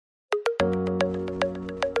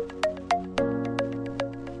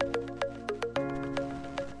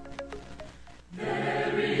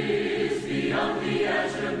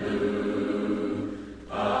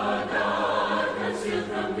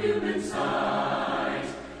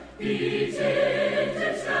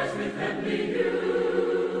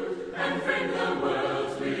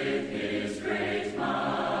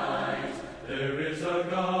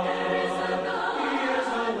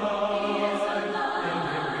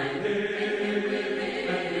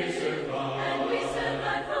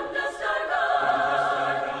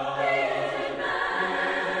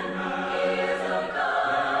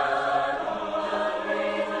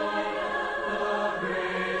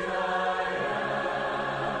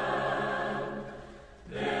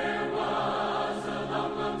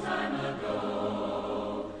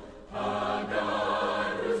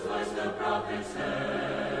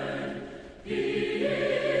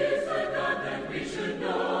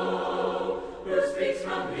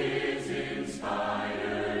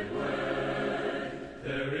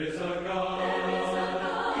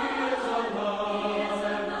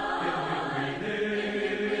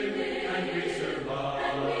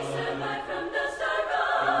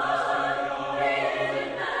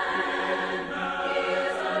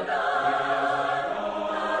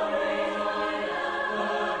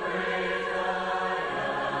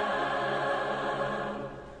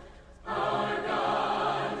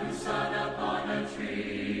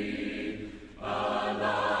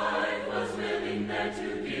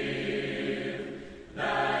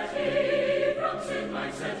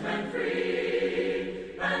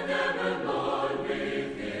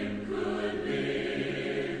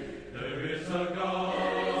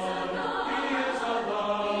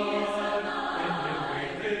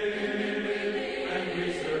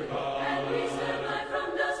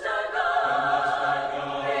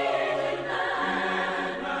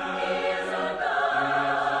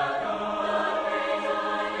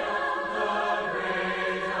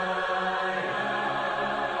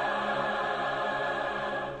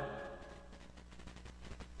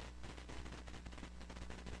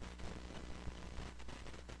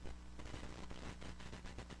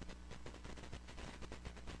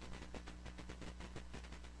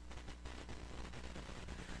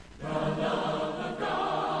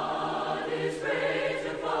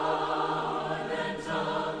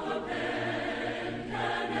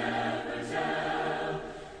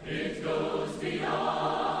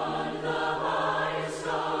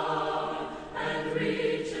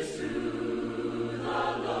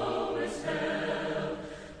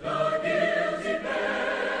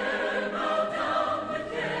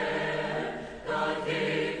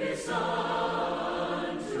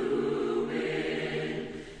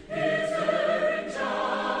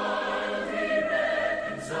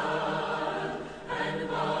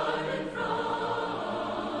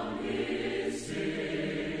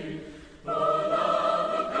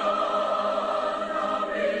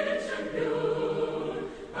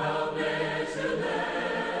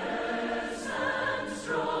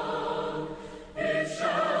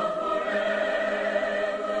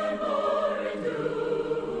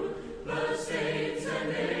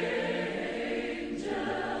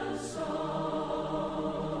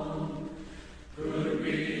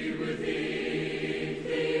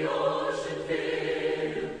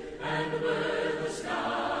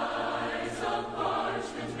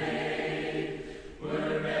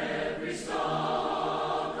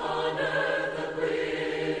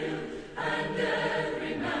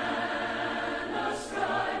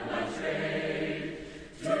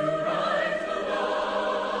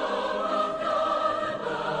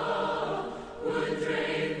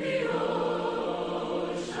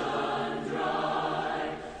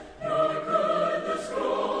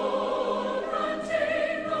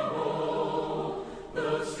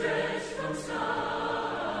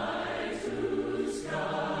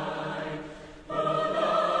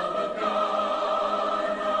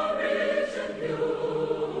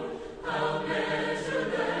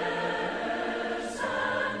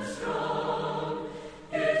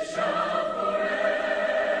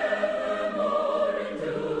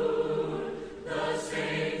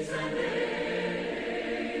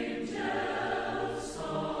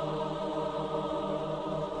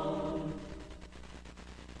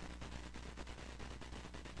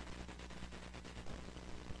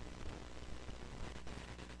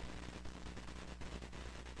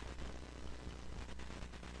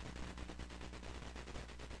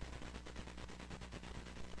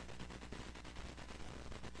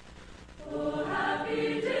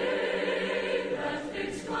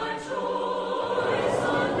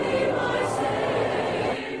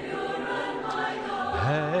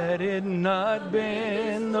not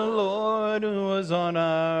been the Lord who was on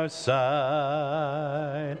our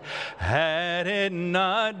side, Had it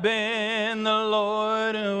not been the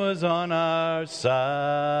Lord who was on our side,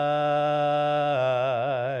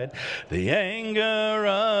 the anger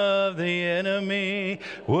of the enemy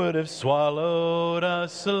would have swallowed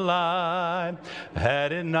us alive.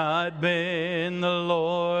 Had it not been the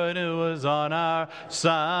Lord who was on our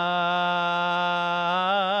side,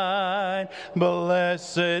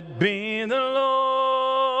 blessed be the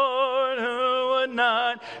Lord who would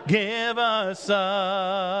not give us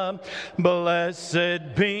up.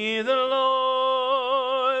 Blessed be the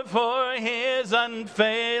Lord for his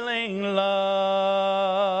unfailing love.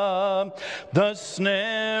 The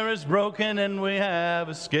snare is broken and we have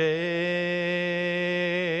escaped.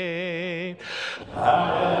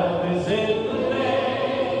 Our help is in the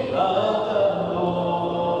name of the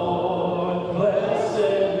Lord.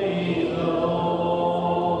 Blessed be the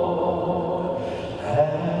Lord.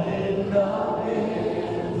 Had it not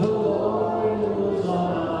been the Lord who was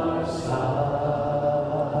on our side,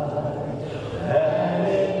 had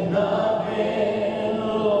it not been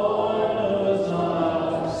the Lord who was on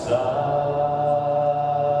our side,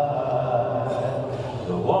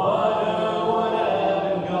 the water would have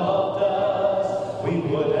engulfed us, we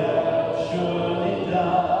would have surely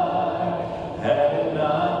died. Had it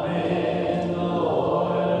not been the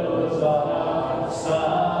Lord who was on our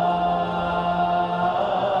side,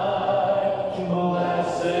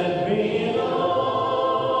 blessed be the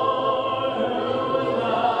Lord who would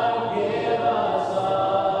not give us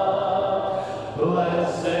up.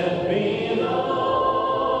 Blessed be the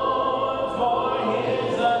Lord for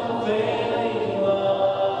his unfailing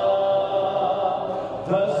love.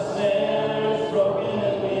 The snare is broken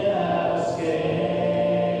and we have escaped.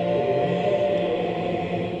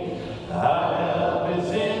 Our help is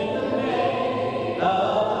in the name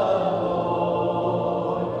of the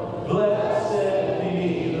Lord. Blessed be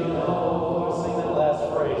the Lord. Sing that last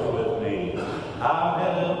phrase with me. Our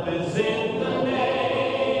help is in the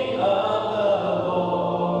name of the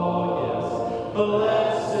Lord. Yes.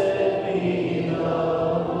 Blessed be the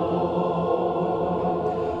Lord.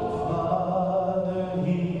 Father,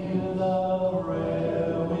 hear the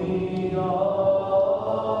prayer we offer.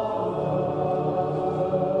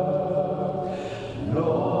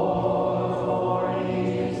 Lord, for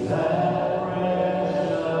each that prayer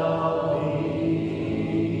shall be,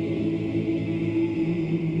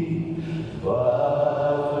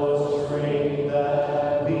 but for strength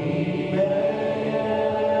that we may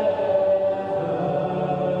ever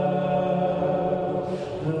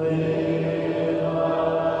live our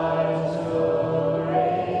lives courageously.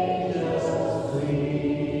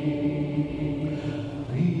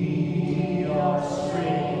 Be our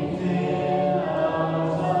strength in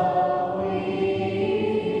hours of weakness.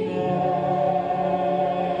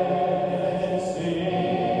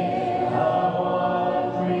 In our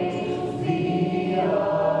wanderings, be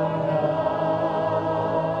our guide.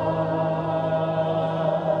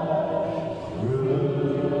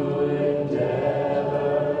 Through endeavor,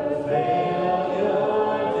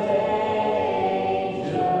 failure,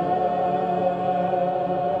 danger,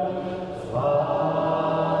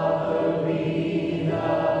 Father, be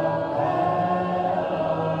now at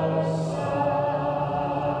our side.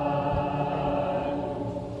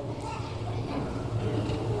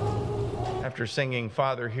 After singing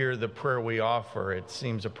Father, Hear the Prayer We Offer, it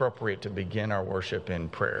seems appropriate to begin our worship in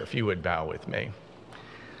prayer. If you would bow with me.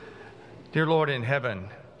 Dear Lord in heaven,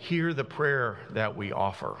 hear the prayer that we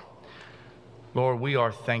offer. Lord, we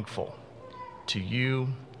are thankful to you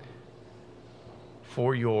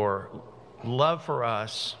for your love for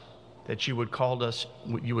us, that you would call us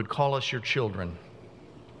your children,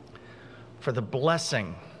 for the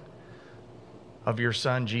blessing of your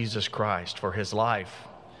Son, Jesus Christ, for his life,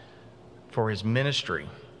 for his ministry,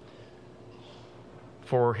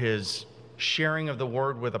 for his sharing of the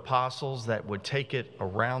word with apostles that would take it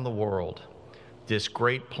around the world, this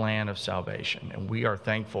great plan of salvation. And we are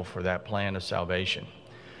thankful for that plan of salvation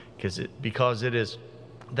because it is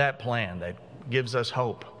that plan that gives us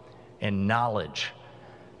hope and knowledge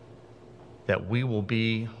that we will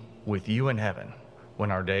be with you in heaven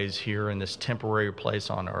when our days here in this temporary place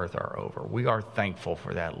on earth are over. We are thankful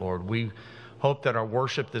for that, Lord. We hope that our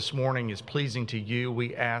worship this morning is pleasing to you.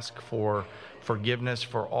 We ask for forgiveness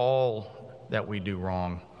for all that we do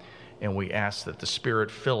wrong, and we ask that the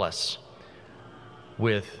Spirit fill us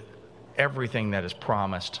with everything that is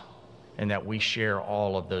promised, and that we share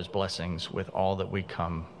all of those blessings with all that we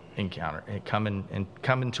come into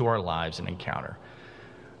our lives and encounter.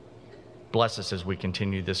 Bless us as we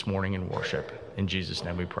continue this morning in worship. In Jesus'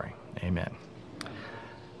 name we pray. Amen.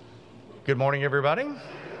 Good morning, everybody.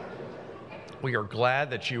 We are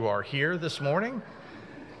glad that you are here this morning.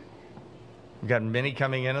 We've got many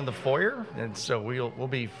coming in the foyer, and so we'll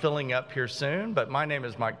be filling up here soon. But my name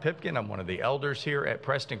is Mike Pipkin. I'm one of the elders here at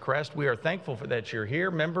Preston Crest. We are thankful for that you're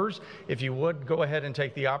here. Members, if you would, go ahead and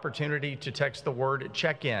take the opportunity to text the word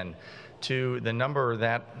check-in to the number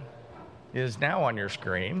that is now on your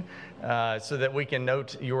screen so that we can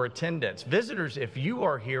note your attendance. Visitors, if you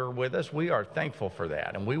are here with us, we are thankful for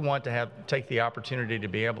that, and we want to take the opportunity to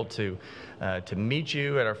be able to meet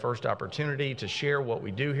you at our first opportunity, to share what we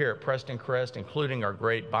do here at Preston Crest, including our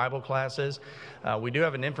great Bible classes. We do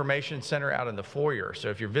have an information center out in the foyer, so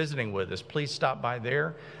if you're visiting with us, please stop by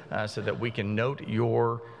there so that we can note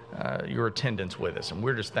your attendance with us, and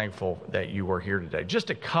we're just thankful that you are here today. Just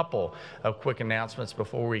a couple of quick announcements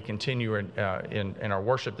before we continue in our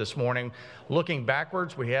worship this morning. Looking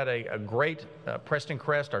backwards, we had a great Preston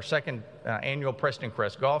Crest, our second annual Preston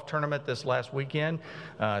Crest Golf Tournament this last weekend.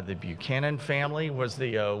 The Buchanan family was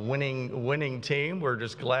the winning team. We're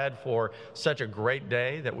just glad for such a great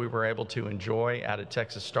day that we were able to enjoy out at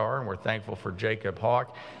Texas Star, and we're thankful for Jacob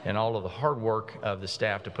Hawk and all of the hard work of the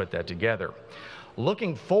staff to put that together.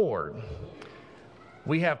 Looking forward,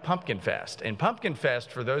 we have Pumpkin Fest. And Pumpkin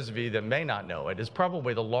Fest, for those of you that may not know it, is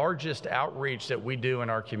probably the largest outreach that we do in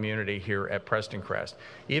our community here at Preston Crest.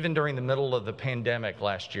 Even during the middle of the pandemic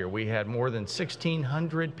last year, we had more than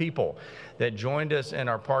 1,600 people that joined us in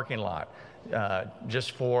our parking lot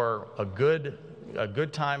just for a good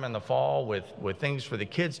time in the fall with things for the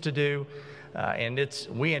kids to do. And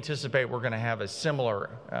we anticipate we're going to have a similar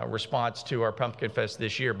response to our Pumpkin Fest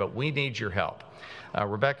this year, but we need your help.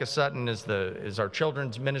 Rebecca Sutton is our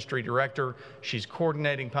children's ministry director. She's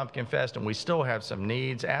coordinating Pumpkin Fest, and we still have some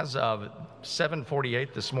needs. As of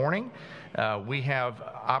 7:48 this morning, we have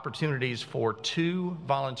opportunities for 2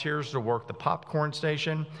 volunteers to work the popcorn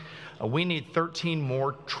station. We need 13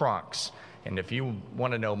 more trunks. And if you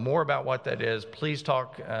want to know more about what that is, please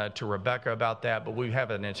talk to Rebecca about that. But we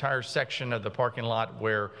have an entire section of the parking lot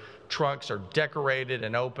where trunks are decorated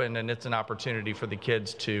and open, and it's an opportunity for the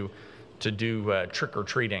kids to do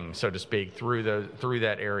trick-or-treating, so to speak, through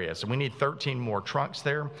that area. So we need 13 more trunks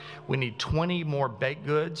there. We need 20 more baked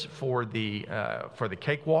goods for the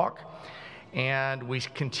cakewalk. And we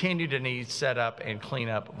continue to need setup and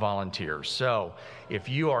cleanup volunteers. So if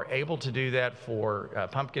you are able to do that for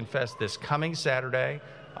Pumpkin Fest this coming Saturday,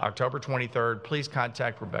 October 23rd, please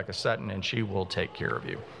contact Rebecca Sutton and she will take care of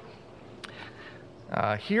you.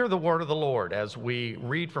 Hear the word of the Lord as we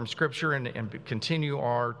read from Scripture and continue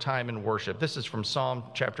our time in worship. This is from Psalm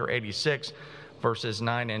chapter 86, verses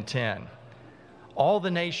 9 and 10. All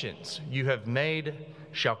the nations you have made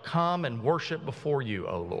shall come and worship before you,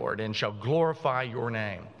 O Lord, and shall glorify your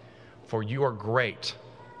name. For you are great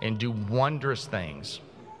and do wondrous things.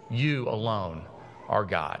 You alone are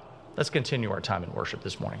God. Let's continue our time in worship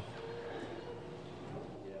this morning.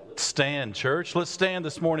 Stand, church. Let's stand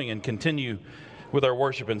this morning and continue with our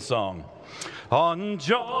worship and song. On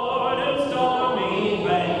Jordan's stormy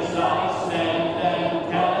banks I stand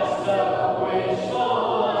and cast a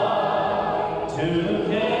wishful eye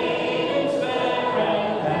to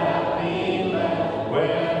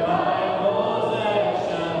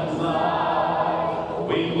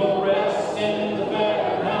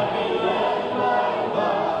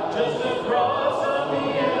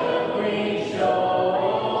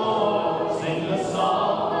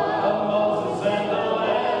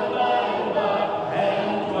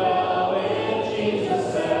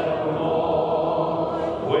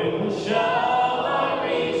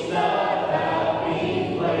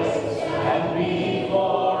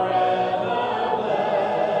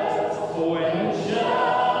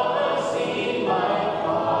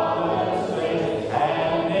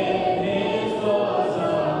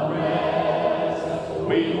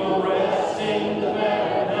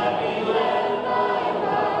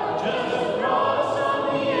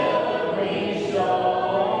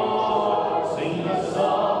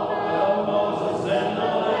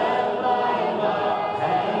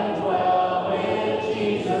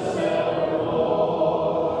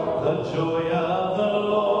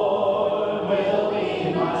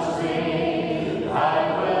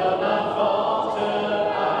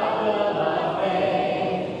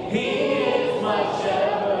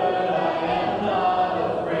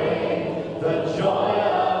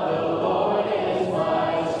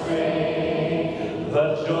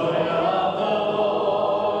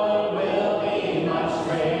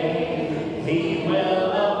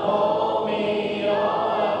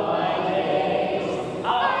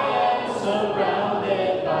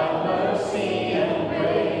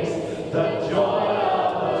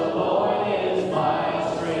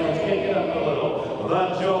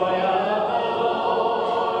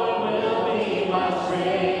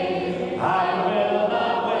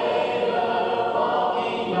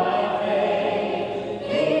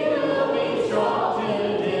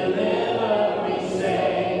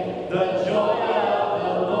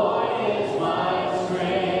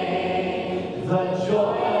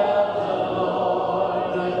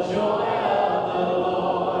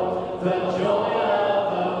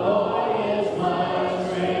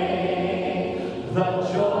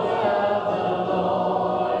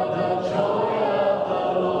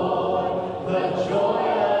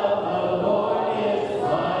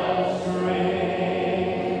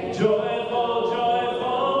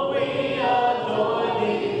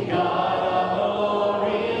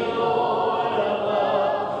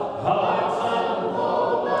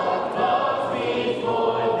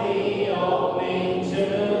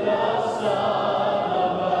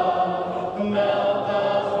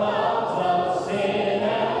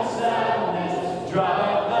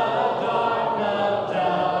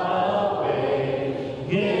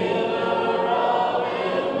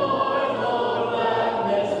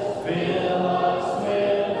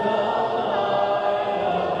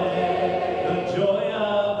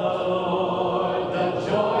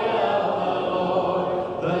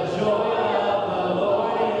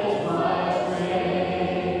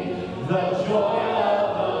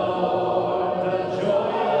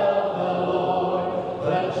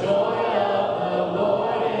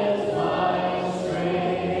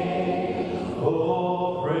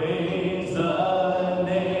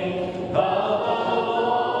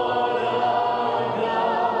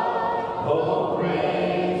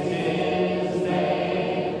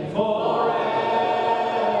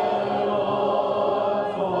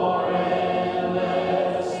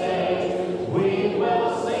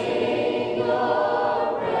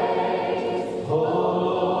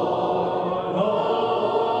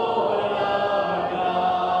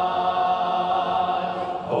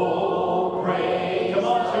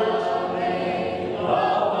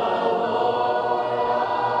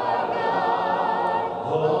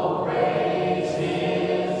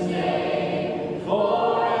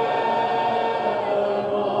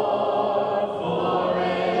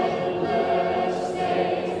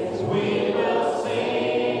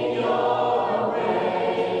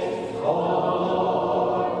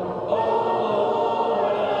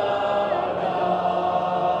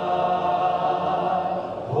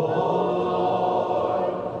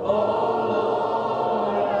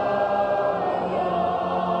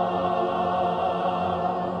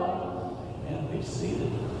be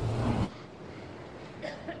seated.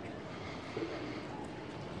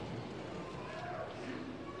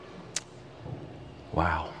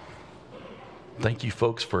 Wow. Thank you,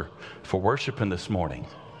 folks, for worshiping this morning.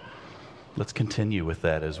 Let's continue with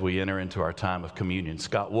that as we enter into our time of communion.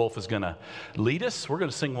 Scott Wolf is going to lead us. We're going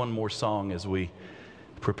to sing one more song as we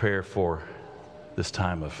prepare for this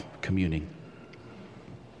time of communing.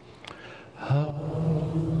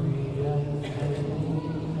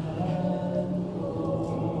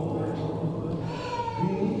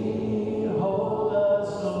 Behold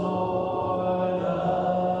us, Lord,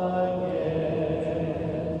 again,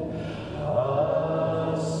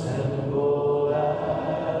 assembled at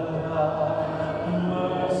thy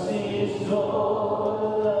mercy's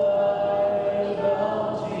door, thy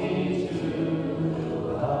bounties to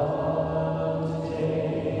obtain.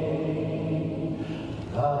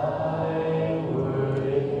 Thy word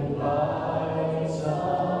invites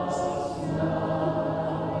us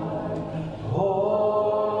nigh,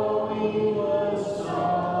 for we were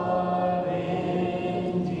starving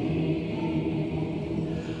indeed,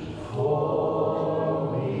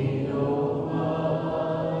 for we no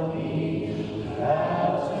money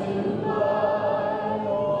had to buy,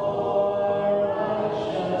 nor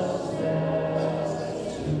righteousness to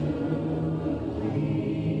plead.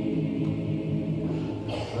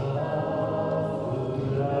 The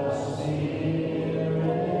food our spirits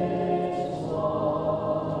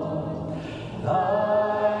want, thy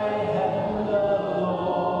hand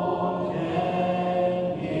alone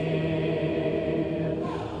can give.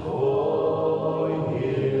 Oh,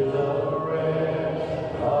 hear the prayer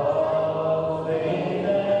of faith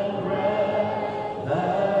and bread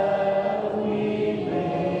that we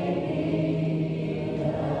may eat.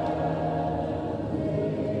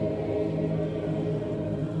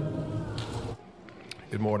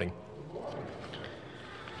 Good morning.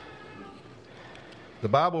 The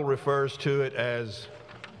Bible refers to it as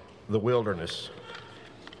the wilderness.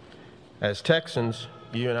 As Texans,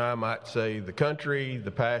 you and I might say the country, the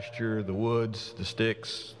pasture, the woods, the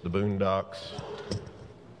sticks, the boondocks,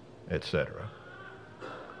 etc.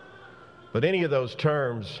 But any of those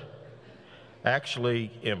terms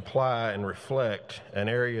actually imply and reflect an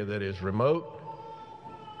area that is remote,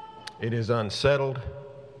 it is unsettled,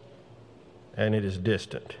 and it is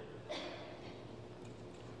distant.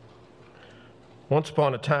 Once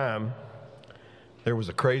upon a time, there was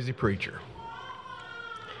a crazy preacher.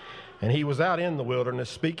 And he was out in the wilderness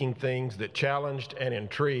speaking things that challenged and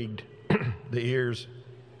intrigued the ears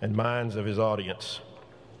and minds of his audience.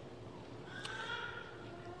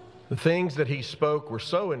 The things that he spoke were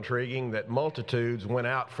so intriguing that multitudes went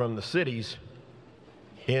out from the cities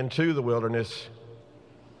into the wilderness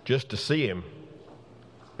just to see him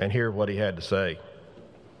and hear what he had to say.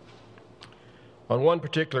 On one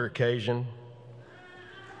particular occasion,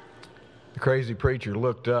 the crazy preacher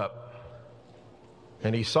looked up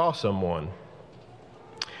and he saw someone.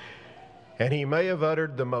 And he may have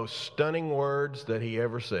uttered the most stunning words that he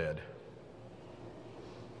ever said.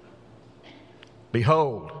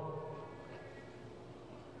 Behold,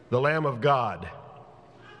 the Lamb of God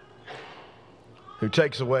who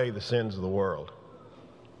takes away the sins of the world.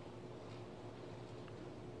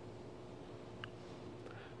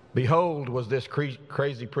 Behold was this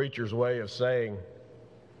crazy preacher's way of saying,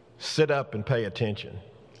 sit up and pay attention.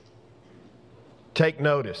 Take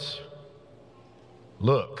notice.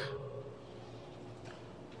 Look.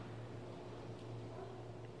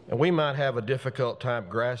 And we might have a difficult time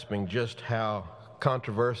grasping just how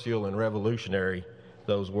controversial and revolutionary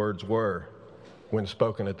those words were when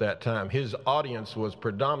spoken at that time. His audience was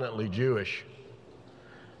predominantly Jewish.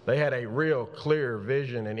 They had a real clear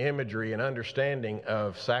vision and imagery and understanding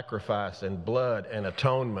of sacrifice and blood and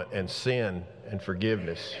atonement and sin and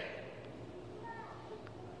forgiveness.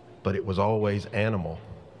 But it was always animal.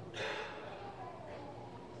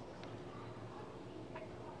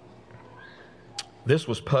 This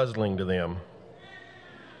was puzzling to them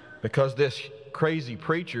because this crazy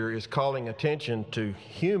preacher is calling attention to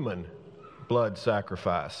human blood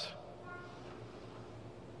sacrifice.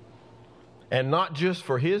 And not just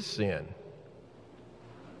for his sin,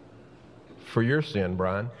 for your sin,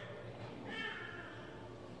 Brian.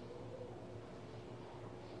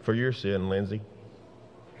 For your sin, Lindsay.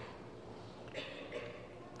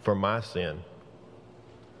 For my sin.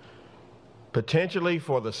 Potentially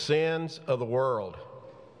for the sins of the world.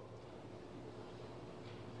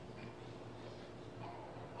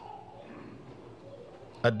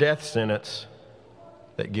 A death sentence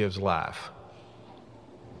that gives life.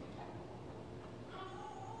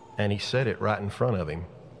 And he said it right in front of him.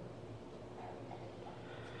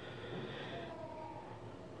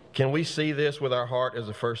 Can we see this with our heart as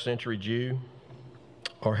a first century Jew?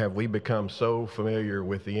 Or have we become so familiar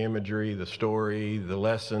with the imagery, the story, the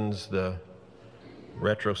lessons, the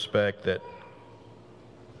retrospect that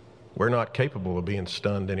we're not capable of being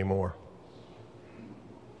stunned anymore?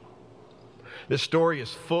 This story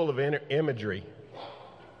is full of imagery.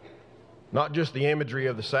 Not just the imagery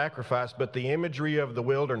of the sacrifice, but the imagery of the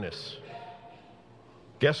wilderness.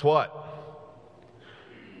 Guess what?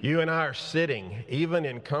 You and I are sitting, even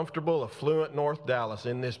in comfortable, affluent North Dallas,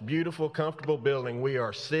 in this beautiful, comfortable building. We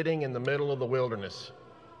are sitting in the middle of the wilderness.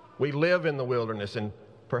 We live in the wilderness, and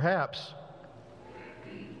perhaps,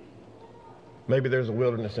 maybe there's a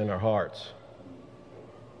wilderness in our hearts.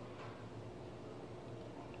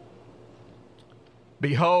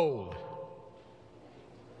 Behold,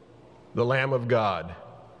 the Lamb of God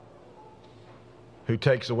who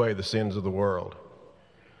takes away the sins of the world.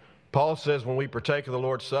 Paul says when we partake of the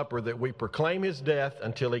Lord's Supper that we proclaim his death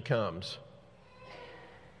until he comes.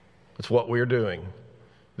 That's what we're doing.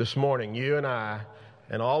 This morning, you and I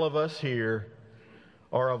and all of us here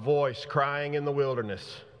are a voice crying in the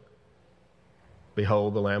wilderness,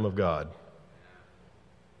 behold the Lamb of God.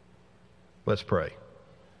 Let's pray.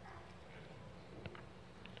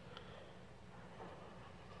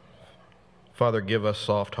 Father, give us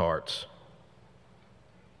soft hearts.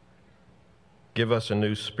 Give us a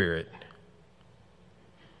new spirit.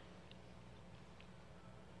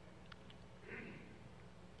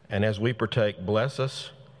 And as we partake, bless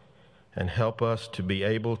us and help us to be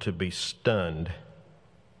able to be stunned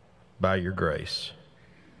by your grace.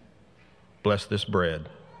 Bless this bread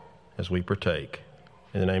as we partake.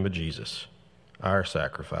 In the name of Jesus, our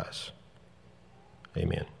sacrifice.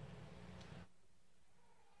 Amen.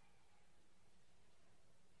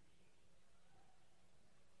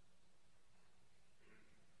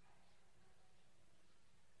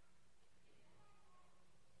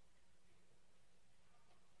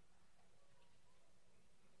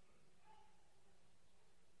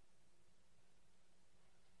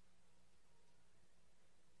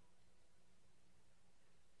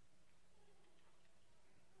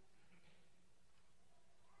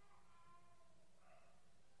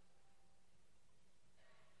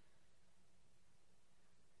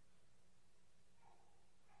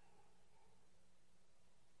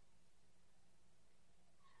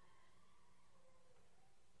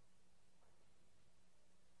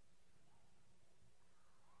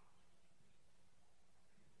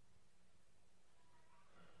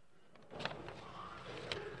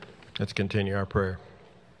 Let's continue our prayer.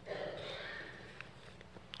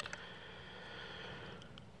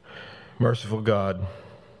 Merciful God,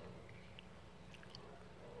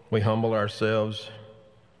 we humble ourselves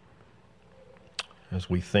as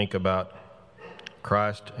we think about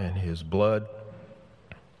Christ and his blood.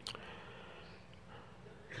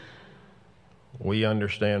 We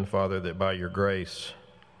understand, Father, that by your grace,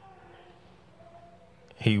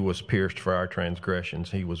 he was pierced for our transgressions.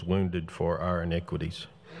 He was wounded for our iniquities.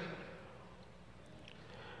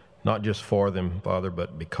 Not just for them, Father,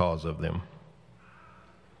 but because of them.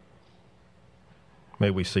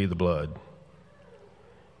 May we see the blood.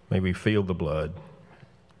 May we feel the blood.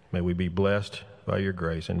 May we be blessed by your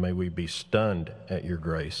grace, and may we be stunned at your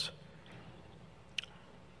grace.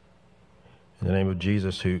 In the name of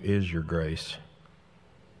Jesus, who is your grace,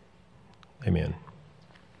 amen.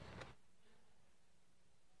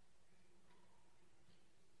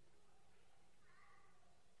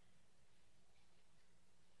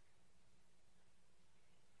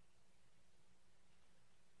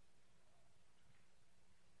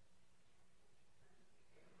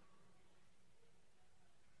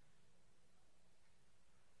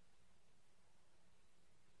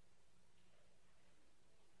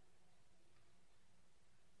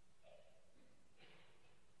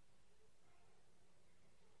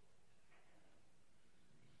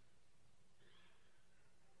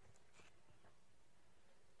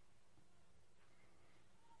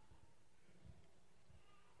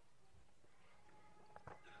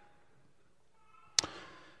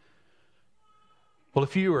 Well,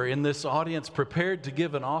 if you are in this audience prepared to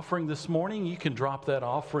give an offering this morning, you can drop that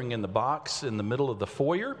offering in the box in the middle of the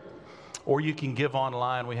foyer, or you can give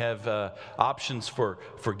online. We have options for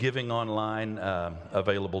giving online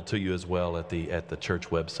available to you as well at the church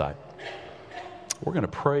website. We're going to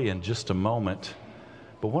pray in just a moment,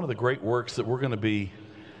 but one of the great works that we're going to be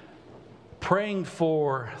praying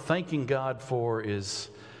for, thanking God for, is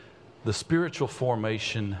the spiritual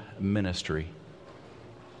formation ministry.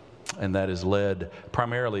 And that is led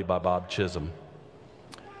primarily by Bob Chisholm.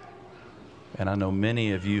 And I know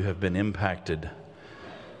many of you have been impacted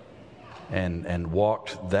and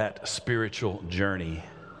walked that spiritual journey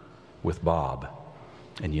with Bob,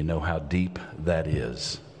 and you know how deep that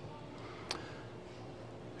is.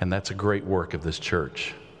 And that's a great work of this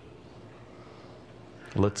church.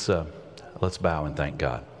 Let's bow and thank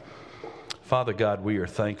God. Father God, we are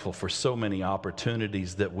thankful for so many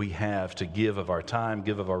opportunities that we have to give of our time,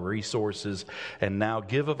 give of our resources, and now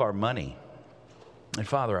give of our money. And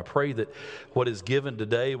Father, I pray that what is given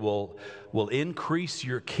today will increase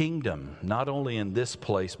your kingdom, not only in this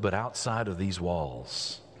place, but outside of these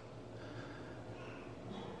walls.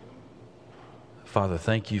 Father,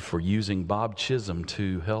 thank you for using Bob Chisholm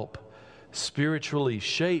to help spiritually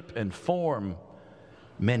shape and form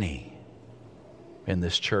many in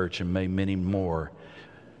this church, and may many more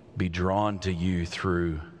be drawn to you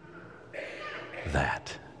through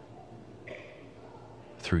that,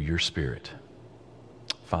 through your Spirit.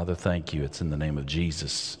 Father, thank you. It's in the name of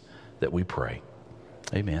Jesus that we pray.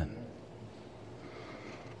 Amen.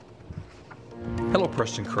 Hello,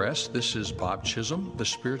 Preston Crest. This is Bob Chisholm, the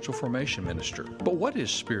Spiritual Formation Minister. But what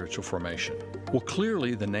is spiritual formation? Well,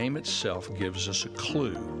 clearly the name itself gives us a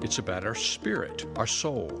clue. It's about our spirit, our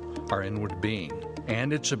soul, our inward being.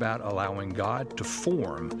 And it's about allowing God to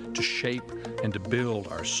form, to shape, and to build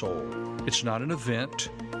our soul. It's not an event,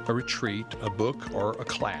 a retreat, a book, or a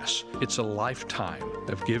class. It's a lifetime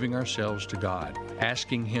of giving ourselves to God,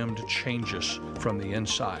 asking Him to change us from the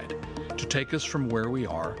inside, to take us from where we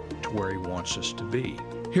are to where He wants us to be.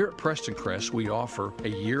 Here at Preston Crest, we offer a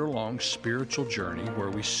year-long spiritual journey where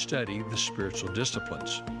we study the spiritual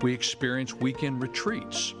disciplines. We experience weekend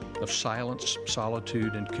retreats of silence,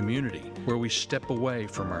 solitude, and community, where we step away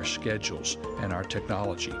from our schedules and our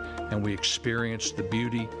technology, and we experience the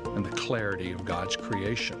beauty and the clarity of God's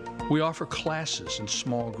creation. We offer classes in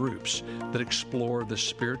small groups that explore the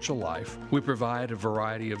spiritual life. We provide a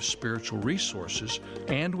variety of spiritual resources,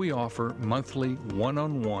 and we offer monthly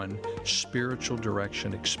one-on-one spiritual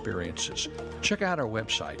direction experiences. Check out our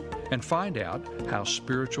website and find out how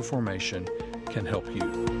spiritual formation can help you.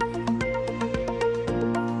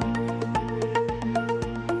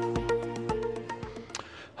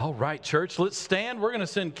 All right, church, let's stand. We're going to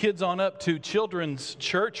send kids on up to Children's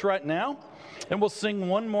Church right now, and we'll sing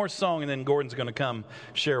one more song, and then Gordon's going to come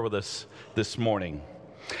share with us this morning.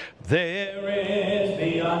 There is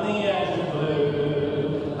beyond the azure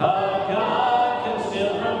blue, a God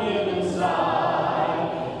concealed from human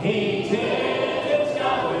sight. He tinted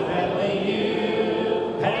skies with heavenly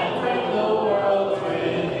hue, and framed the world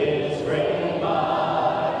with His great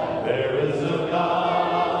might. There is a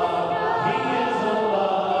God, He is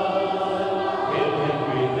alive. In Him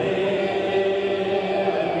we live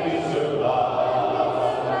and we survive.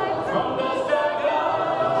 From dust to God,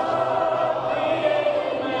 created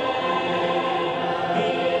man. He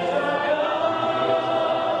is our God, the great I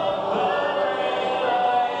am.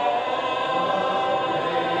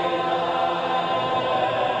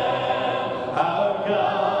 Our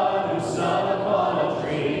God who sat upon a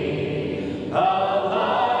tree, our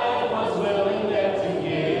life was willing there to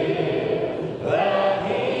give, that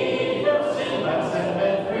He from sin might set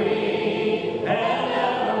men free, and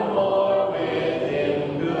evermore with Him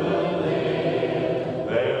could live.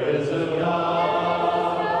 There is a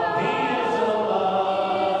God, He is alive.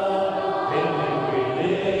 In Him we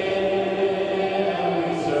live and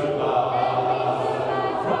we survive.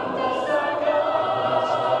 From dust to God,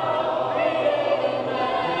 created man.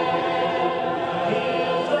 He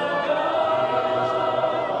is our God.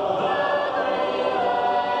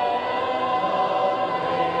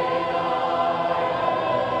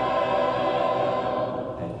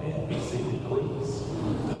 Amen. Be seated, please.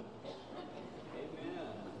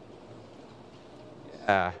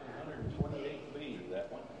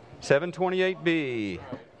 728B.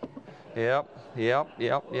 Yep.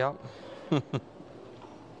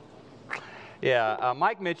 Yeah,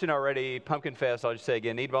 Mike mentioned already Pumpkin Fest. I'll just say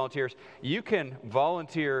again, need volunteers. You can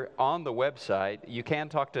volunteer on the website. You can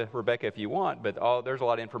talk to Rebecca if you want, but there's a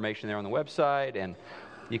lot of information there on the website, and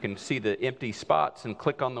you can see the empty spots and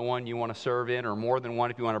click on the one you want to serve in, or more than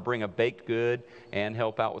one if you want to bring a baked good and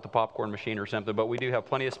help out with the popcorn machine or something. But we do have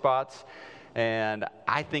plenty of spots, and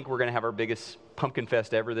I think we're going to have our biggest Pumpkin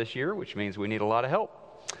Fest ever this year, which means we need a lot of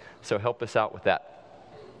help. So help us out with that.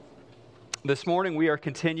 This morning we are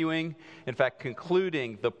continuing, in fact,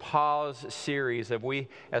 concluding the Pause series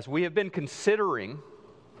as we have been considering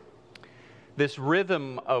this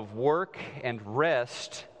rhythm of work and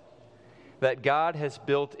rest that God has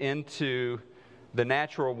built into the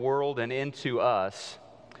natural world and into us,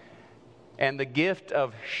 and the gift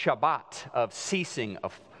of Shabbat, of ceasing,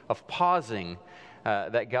 of pausing,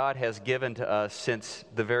 that God has given to us since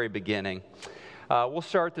the very beginning. We'll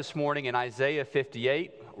start this morning in Isaiah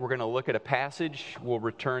 58. we're going to look at a passage. We'll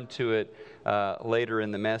return to it later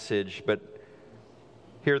in the message, but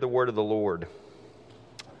hear the word of the Lord.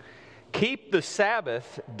 Keep the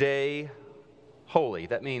Sabbath day holy.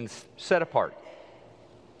 That means set apart.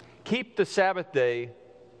 Keep the Sabbath day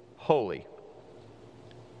holy.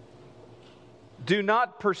 Do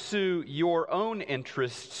not pursue your own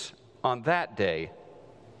interests on that day,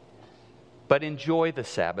 but enjoy the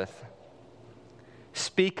Sabbath.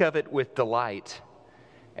 Speak of it with delight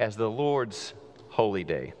as the Lord's holy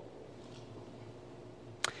day.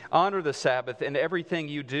 Honor the Sabbath in everything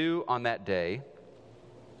you do on that day,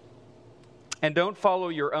 and don't follow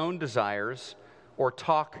your own desires or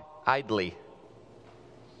talk idly.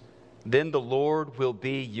 Then the Lord will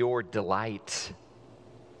be your delight.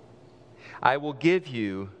 I will give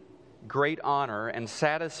you great honor and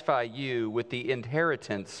satisfy you with the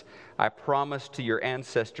inheritance I promised to your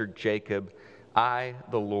ancestor Jacob. I,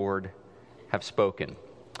 the Lord, have spoken.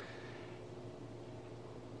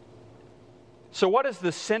 So what is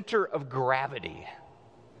the center of gravity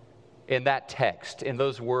in that text, in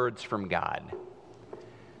those words from God?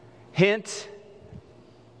 Hint,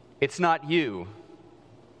 it's not you.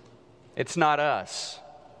 It's not us.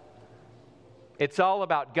 It's all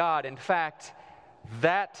about God. In fact,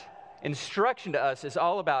 that instruction to us is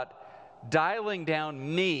all about dialing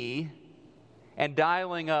down me and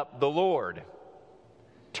dialing up the Lord.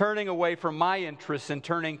 Turning away from my interests and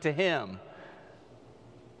turning to Him.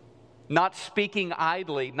 Not speaking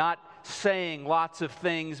idly, not saying lots of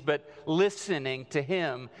things, but listening to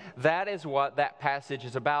Him. That is what that passage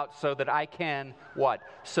is about, so that I can, what?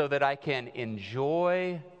 So that I can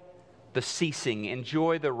enjoy the ceasing,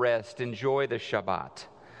 enjoy the rest, enjoy the Shabbat.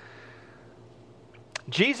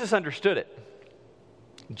 Jesus understood it.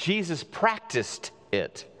 Jesus practiced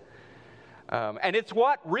it. And it's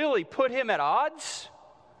what really put Him at odds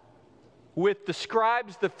with the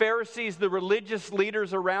scribes, the Pharisees, the religious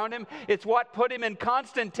leaders around Him. It's what put Him in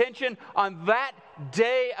constant tension on that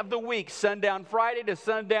day of the week, sundown Friday to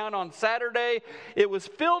sundown on Saturday. It was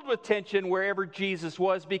filled with tension wherever Jesus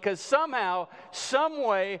was, because somehow, some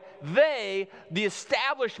way, the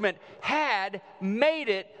establishment, had made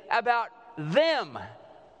it about them.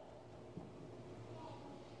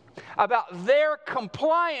 About their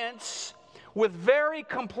compliance with very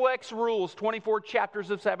complex rules, 24 chapters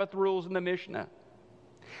of Sabbath rules in the Mishnah.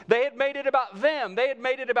 They had made it about them. They had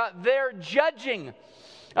made it about their judging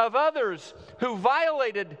of others who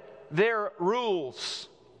violated their rules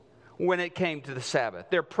when it came to the Sabbath,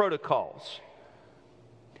 their protocols.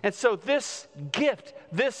 And so this gift,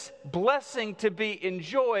 this blessing to be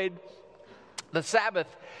enjoyed, the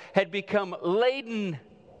Sabbath, had become laden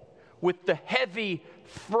with the heavy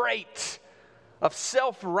freight of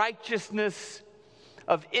self-righteousness,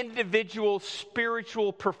 of individual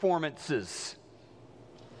spiritual performances.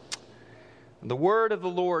 The word of the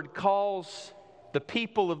Lord calls the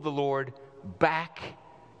people of the Lord back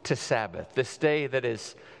to Sabbath, this day that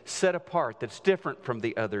is set apart, that's different from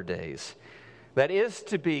the other days. That is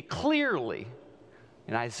to be clearly,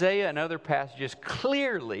 in Isaiah and other passages,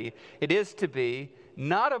 clearly it is to be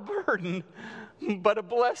not a burden, but a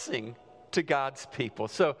blessing to God's people.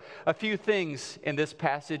 So a few things in this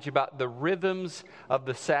passage about the rhythms of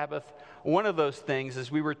the Sabbath. One of those things is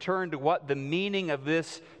we return to what the meaning of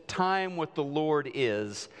this time with the Lord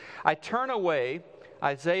is. I turn away,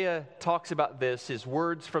 Isaiah talks about this, his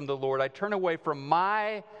words from the Lord. I turn away from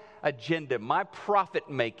my agenda, my profit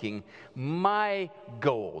making, my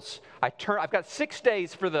goals. I've got 6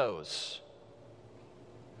 days for those.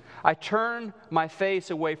 I turn my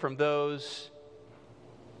face away from those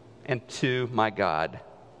and to my God.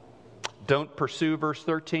 Don't pursue, verse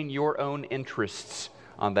 13, your own interests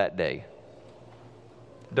on that day.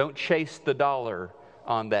 Don't chase the dollar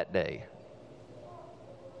on that day.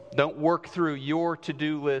 Don't work through your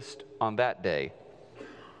to-do list on that day.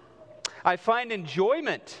 I find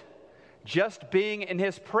enjoyment just being in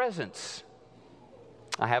His presence.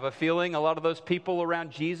 I have a feeling a lot of those people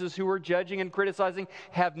around Jesus who are judging and criticizing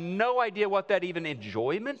have no idea what that even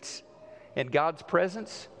enjoyment in God's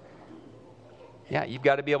presence. Yeah, you've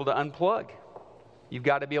got to be able to unplug. You've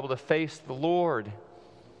got to be able to face the Lord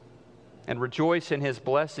and rejoice in His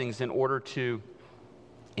blessings in order to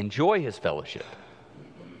enjoy His fellowship.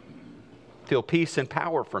 Feel peace and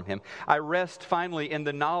power from Him. I rest finally in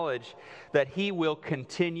the knowledge that He will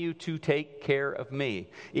continue to take care of me.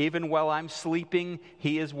 Even while I'm sleeping,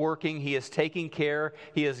 He is working. He is taking care.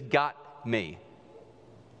 He has got me.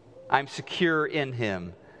 I'm secure in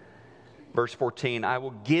Him. Verse 14, I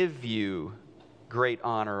will give you great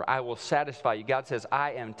honor. I will satisfy you. God says,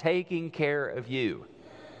 I am taking care of you.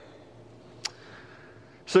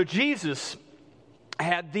 So Jesus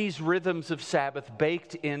had these rhythms of Sabbath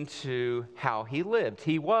baked into how he lived.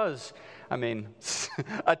 He was,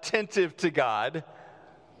 attentive to God.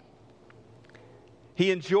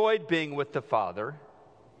 He enjoyed being with the Father.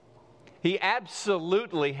 He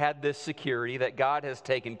absolutely had this security that God has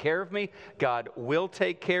taken care of me. God will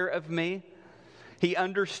take care of me. He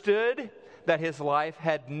understood that his life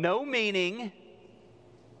had no meaning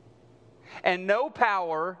and no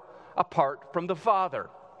power apart from the Father,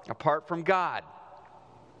 apart from God.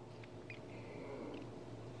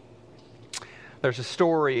 There's a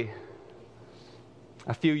story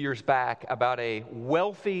a few years back about a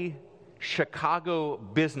wealthy Chicago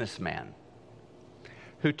businessman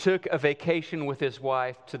who took a vacation with his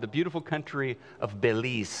wife to the beautiful country of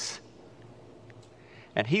Belize.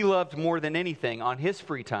 And he loved more than anything on his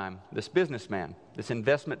free time, this businessman, this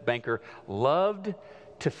investment banker, loved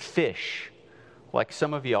to fish like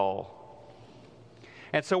some of y'all.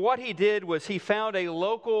 And so what he did was he found a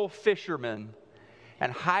local fisherman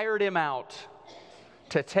and hired him out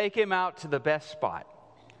to take him out to the best spot.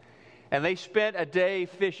 And they spent a day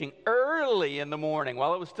fishing early in the morning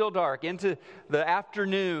while it was still dark into the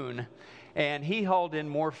afternoon. And he hauled in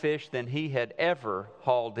more fish than he had ever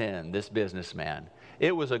hauled in, this businessman.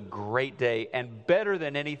 It was a great day, and better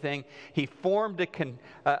than anything, he formed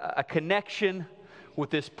a connection with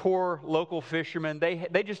this poor local fisherman.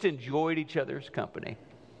 They just enjoyed each other's company.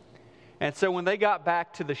 And so when they got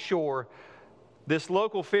back to the shore, this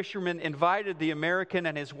local fisherman invited the American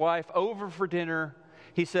and his wife over for dinner.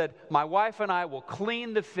 He said, "My wife and I will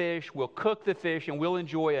clean the fish, we'll cook the fish, and we'll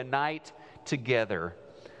enjoy a night together."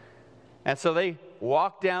 And so they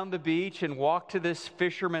walked down the beach and walked to this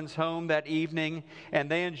fisherman's home that evening,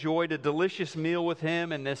 and they enjoyed a delicious meal with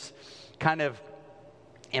him in this kind of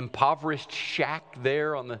impoverished shack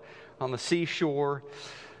there on the seashore.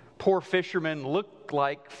 Poor fishermen looked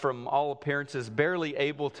like, from all appearances, barely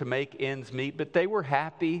able to make ends meet, but they were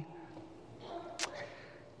happy.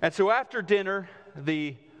 And so after dinner,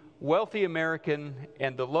 the wealthy American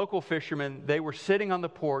and the local fisherman, they were sitting on the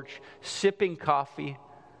porch, sipping coffee,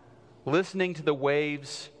 listening to the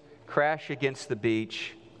waves crash against the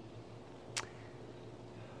beach.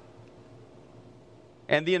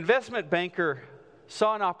 And the investment banker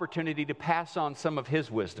saw an opportunity to pass on some of his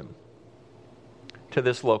wisdom to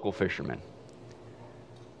this local fisherman.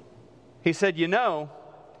 He said,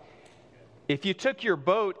 if you took your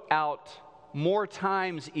boat out more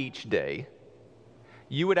times each day,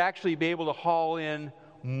 you would actually be able to haul in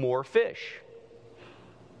more fish.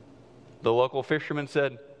 The local fisherman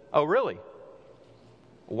said, "Oh, really?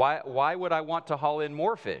 Why would I want to haul in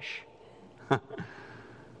more fish?"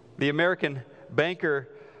 The American banker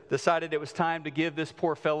decided it was time to give this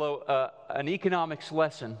poor fellow an economics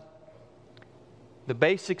lesson, the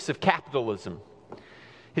basics of capitalism.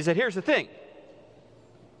 He said, "Here's the thing.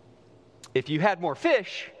 If you had more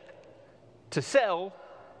fish to sell,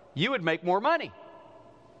 you would make more money."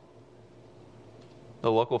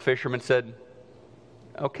 The local fisherman said,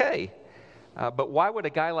 "Okay, but why would a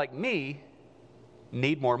guy like me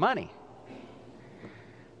need more money?"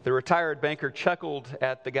 The retired banker chuckled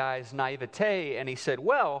at the guy's naivete, and he said,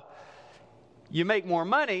 "Well, you make more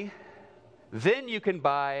money, then you can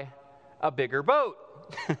buy a bigger boat."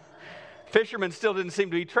 Fisherman still didn't seem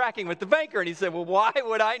to be tracking with the banker, and he said, "Well, why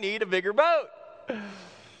would I need a bigger boat?"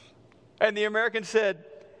 And the American said,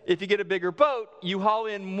 "If you get a bigger boat, you haul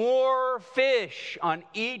in more fish on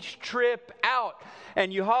each trip out.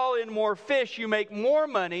 And you haul in more fish, you make more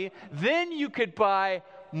money. Then you could buy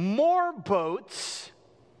more boats.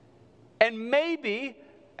 And maybe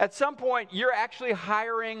at some point you're actually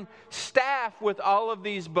hiring staff with all of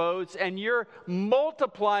these boats, and you're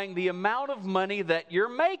multiplying the amount of money that you're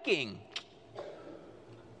making."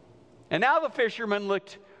 And now the fisherman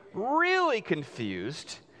looked really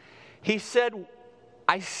confused. He said,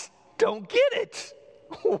 "I don't get it.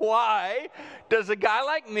 Why does a guy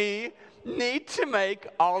like me need to make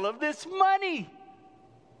all of this money?"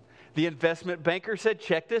 The investment banker said,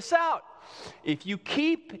 "Check this out. If you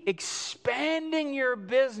keep expanding your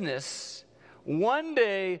business, one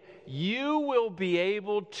day you will be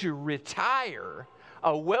able to retire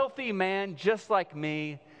a wealthy man just like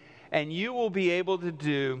me, and you will be able to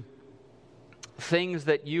do things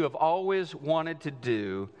that you have always wanted to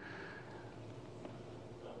do.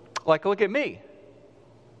 Like, look at me,"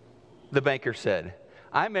 the banker said.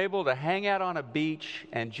 "I'm able to hang out on a beach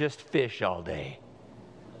and just fish all day."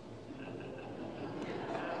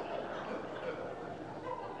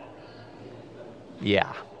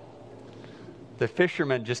 Yeah. The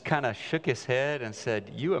fisherman just kind of shook his head and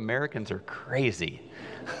said, "You Americans are crazy.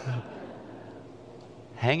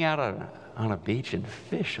 Hang out on a beach and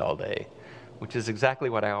fish all day. which is exactly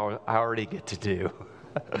what I already get to do.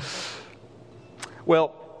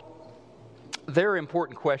 Well, there are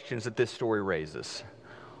important questions that this story raises.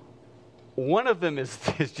 One of them is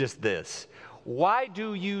just this. Why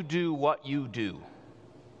do you do what you do?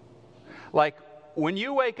 Like, when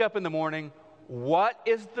you wake up in the morning, what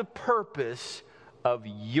is the purpose of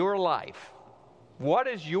your life? What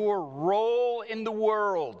is your role in the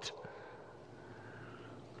world?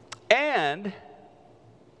 And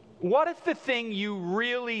what if the thing you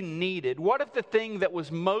really needed, what if the thing that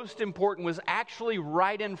was most important was actually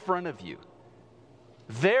right in front of you,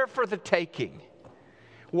 there for the taking?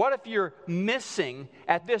 What if you're missing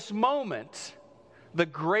at this moment the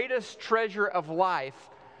greatest treasure of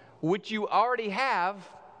life, which you already have,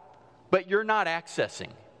 but you're not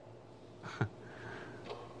accessing?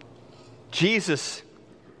 Jesus,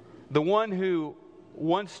 the one who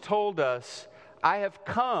once told us, I have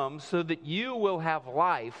come so that you will have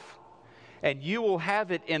life and you will have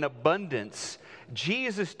it in abundance.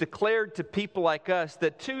 Jesus declared to people like us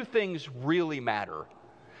that two things really matter.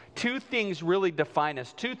 Two things really define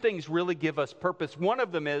us. Two things really give us purpose. One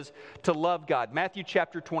of them is to love God. Matthew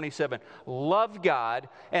chapter 27. Love God.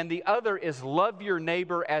 And the other is love your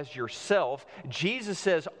neighbor as yourself. Jesus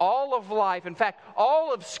says all of life, in fact,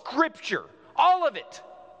 all of Scripture, all of it,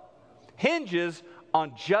 hinges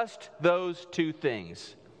on just those two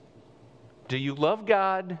things. Do you love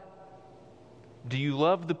God? Do you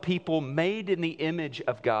love the people made in the image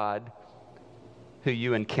of God who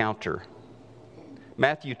you encounter?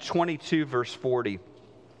 Matthew 22, verse 40,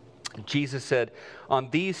 Jesus said, on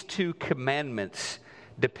these two commandments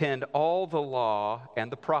depend all the law and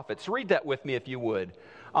the prophets. Read that with me if you would.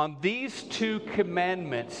 On these two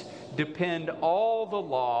commandments depend all the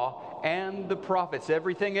law and the prophets.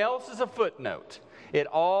 Everything else is a footnote. It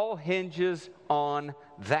all hinges on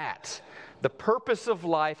that. The purpose of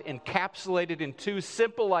life encapsulated in two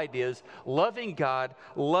simple ideas: loving God,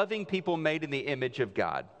 loving people made in the image of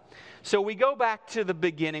God. So we go back to the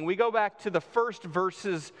beginning. We go back to the first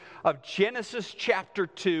verses of Genesis chapter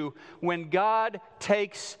 2 when God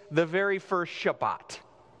takes the very first Shabbat.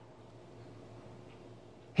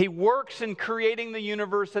 He works in creating the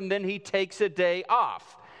universe and then he takes a day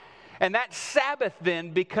off. And that Sabbath then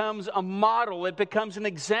becomes a model. It becomes an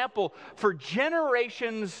example for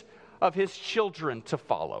generations of his children to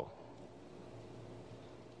follow.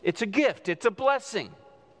 It's a gift. It's a blessing.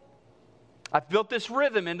 I've built this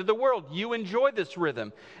rhythm into the world. You enjoy this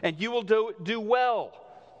rhythm, and you will do well.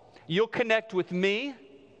 You'll connect with me.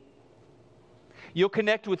 You'll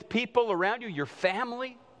connect with people around you, your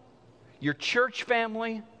family, your church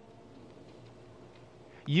family.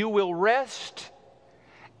 You will rest,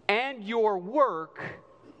 and your work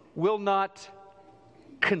will not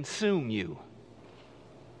consume you.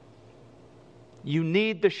 You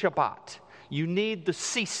need the Shabbat. You need the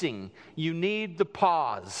ceasing. You need the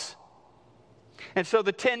pause. And so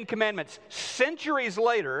the Ten Commandments, centuries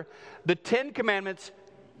later, the Ten Commandments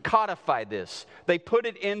codify this. They put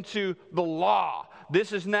it into the law.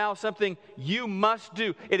 This is now something you must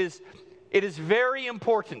do. It is very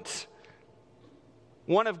important.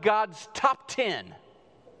 One of God's top 10.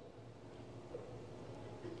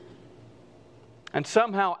 And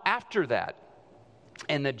somehow after that,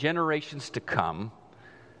 in the generations to come,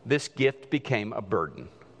 this gift became a burden.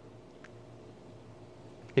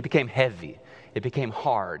 It became heavy. It became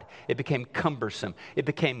hard. It became cumbersome. It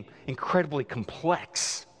became incredibly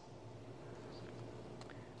complex.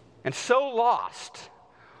 And so lost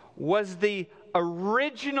was the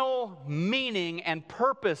original meaning and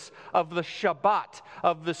purpose of the Shabbat,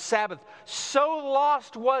 of the Sabbath. So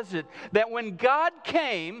lost was it that when God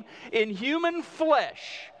came in human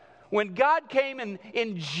flesh, when God came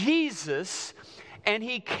in Jesus and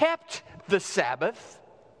he kept the Sabbath,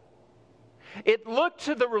 it looked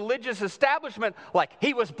to the religious establishment like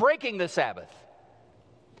he was breaking the Sabbath.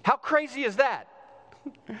 How crazy is that?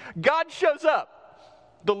 God shows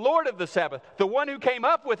up, the Lord of the Sabbath, the one who came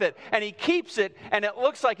up with it, and he keeps it, and it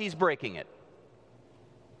looks like he's breaking it.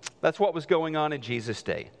 That's what was going on in Jesus'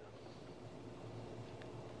 day.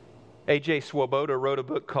 A.J. Swoboda wrote a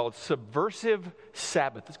book called Subversive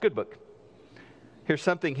Sabbath. It's a good book. Here's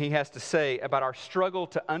something he has to say about our struggle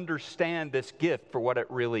to understand this gift for what it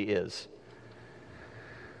really is.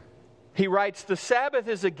 He writes, the Sabbath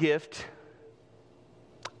is a gift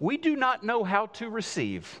we do not know how to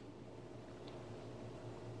receive.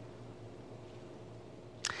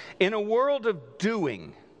 In a world of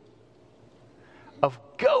doing, of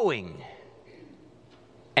going,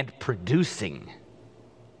 and producing,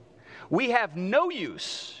 we have no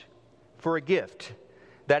use for a gift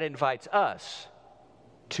that invites us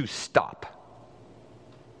to stop.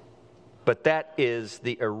 But that is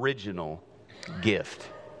the original gift,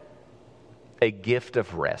 a gift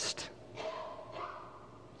of rest.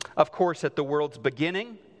 Of course, at the world's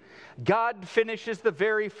beginning, God finishes the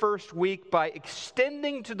very first week by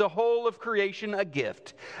extending to the whole of creation a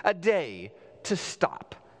gift, a day to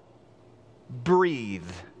stop,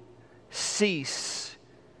 breathe, cease,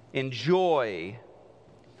 enjoy,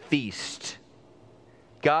 feast.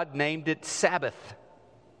 God named it Sabbath.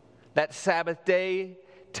 That Sabbath day,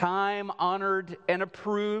 time-honored and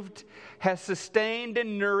approved, has sustained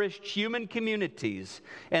and nourished human communities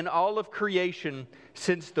and all of creation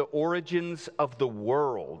since the origins of the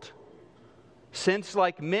world. Since,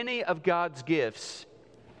 like many of God's gifts,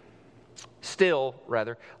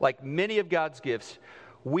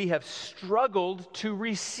 we have struggled to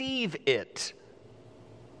receive it.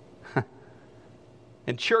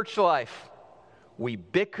 In church life, we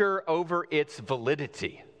bicker over its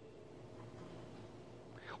validity.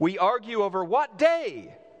 We argue over what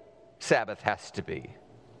day Sabbath has to be.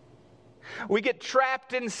 We get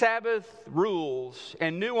trapped in Sabbath rules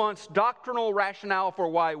and nuanced doctrinal rationale for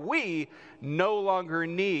why we no longer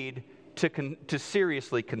need to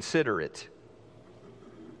seriously consider it.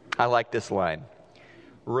 I like this line.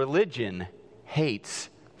 Religion hates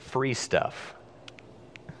free stuff.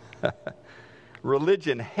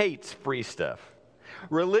 Religion hates free stuff.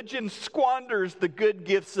 Religion squanders the good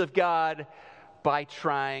gifts of God by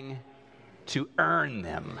trying to earn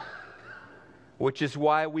them, which is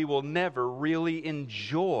why we will never really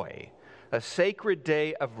enjoy a sacred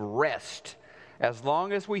day of rest as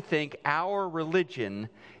long as we think our religion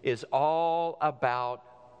is all about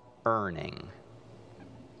earning.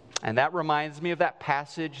 And that reminds me of that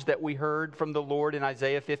passage that we heard from the Lord in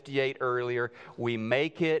Isaiah 58 earlier. We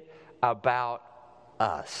make it about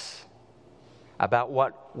us, about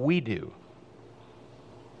what we do,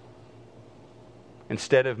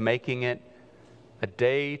 instead of making it a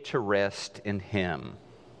day to rest in Him.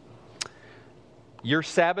 Your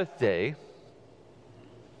Sabbath day,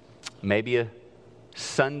 maybe a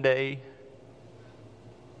Sunday,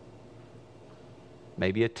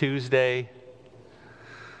 maybe a Tuesday,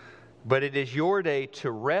 but it is your day to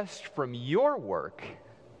rest from your work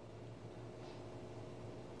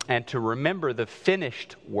and to remember the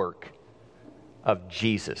finished work of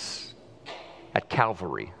Jesus at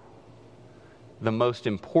Calvary, the most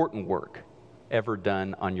important work ever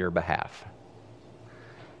done on your behalf.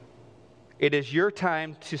 It is your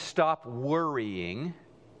time to stop worrying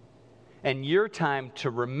and your time to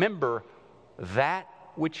remember that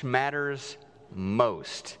which matters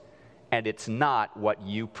most, and it's not what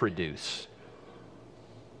you produce.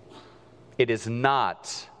 It is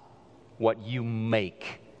not what you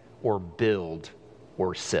make or build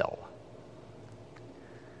or sell.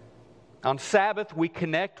 On Sabbath, we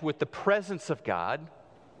connect with the presence of God.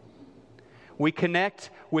 We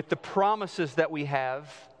connect with the promises that we have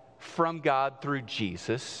from God through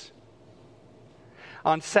Jesus.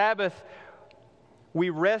 On Sabbath,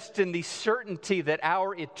 we rest in the certainty that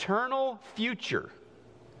our eternal future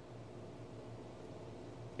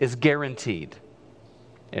is guaranteed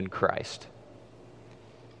in Christ.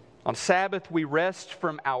 On Sabbath, we rest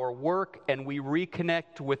from our work and we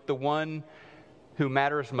reconnect with the one who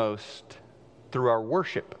matters most through our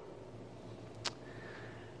worship.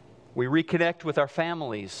 We reconnect with our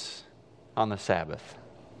families on the Sabbath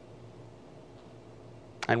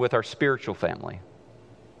and with our spiritual family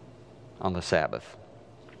on the Sabbath.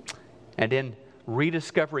 And in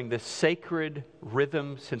rediscovering this sacred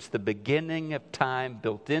rhythm since the beginning of time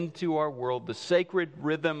built into our world, the sacred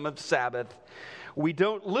rhythm of Sabbath, we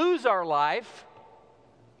don't lose our life,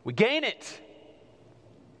 we gain it.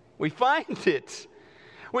 We find it.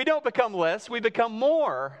 We don't become less, we become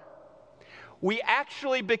more. We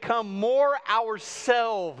actually become more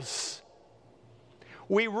ourselves.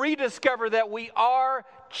 We rediscover that we are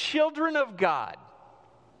children of God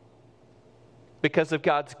because of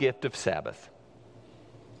God's gift of Sabbath.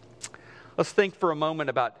 Let's think for a moment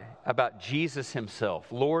about Jesus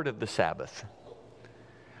himself, Lord of the Sabbath.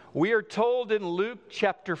 We are told in Luke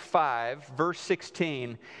chapter 5, verse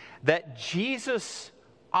 16, that Jesus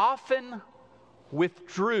often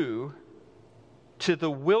withdrew to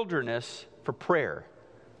the wilderness for prayer.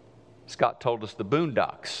 Scott told us the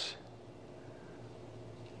boondocks,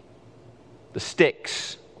 the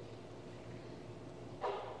sticks.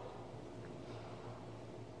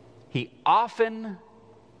 He often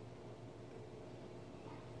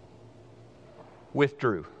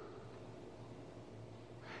withdrew.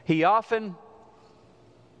 He often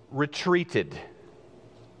retreated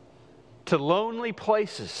to lonely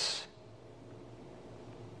places.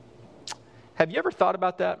 Have you ever thought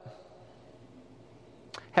about that?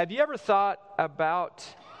 Have you ever thought about,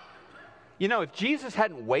 if Jesus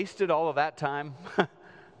hadn't wasted all of that time,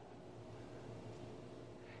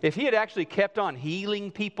 if he had actually kept on healing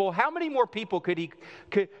people, how many more people could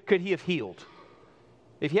he have healed?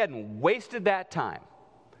 If he hadn't wasted that time,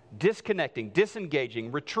 disconnecting,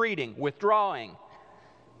 disengaging, retreating, withdrawing.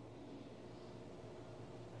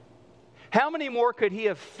 How many more could he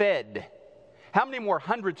have fed? How many more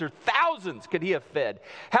hundreds or thousands could he have fed?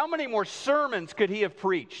 How many more sermons could he have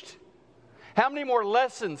preached? How many more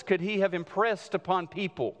lessons could he have impressed upon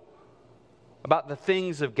people about the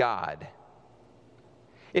things of God?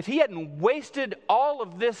 If he hadn't wasted all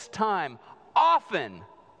of this time, often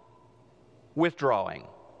withdrawing,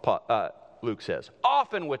 Luke says,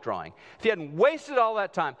 often withdrawing. If he hadn't wasted all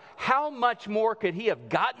that time, how much more could he have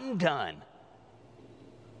gotten done?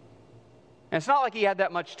 And it's not like he had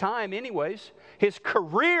that much time anyways. His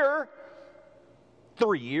career,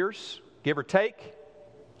 3 years, give or take.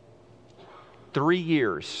 3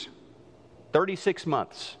 years, 36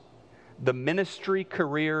 months. The ministry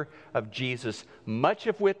career of Jesus, much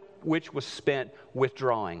of which was spent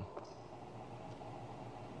withdrawing.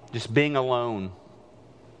 Just being alone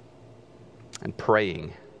and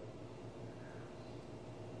praying.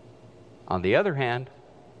 On the other hand,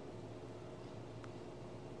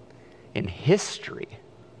 in history,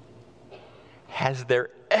 has there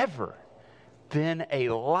ever been a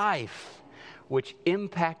life which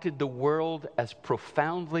impacted the world as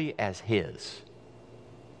profoundly as his?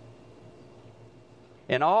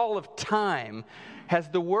 In all of time, has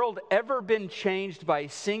the world ever been changed by a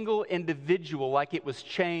single individual like it was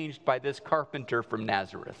changed by this carpenter from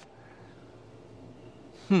Nazareth?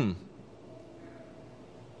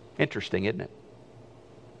 Interesting, isn't it?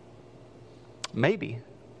 Maybe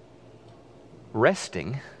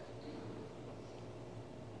resting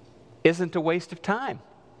isn't a waste of time.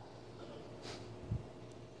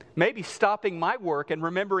 Maybe stopping my work and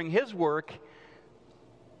remembering his work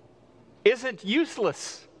isn't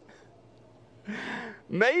useless.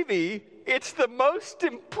 Maybe it's the most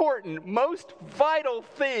important, most vital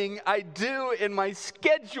thing I do in my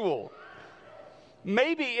schedule.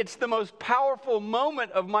 Maybe it's the most powerful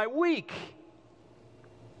moment of my week.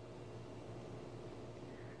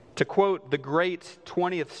 To quote the great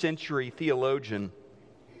 20th century theologian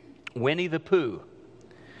Winnie the Pooh,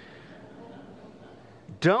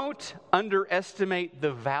 don't underestimate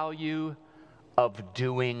the value of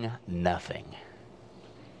doing nothing,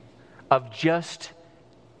 of just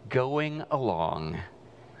going along,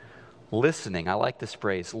 listening. I like this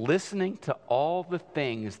phrase, listening to all the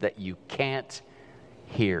things that you can't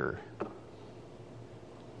hear.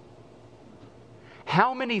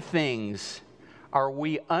 How many things are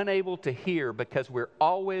we unable to hear because we're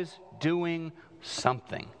always doing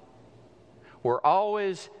something? We're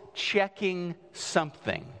always checking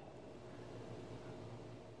something.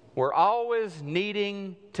 We're always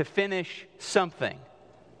needing to finish something.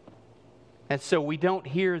 And so we don't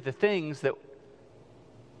hear the things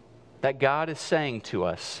that God is saying to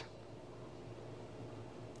us.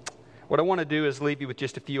 What I want to do is leave you with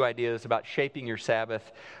just a few ideas about shaping your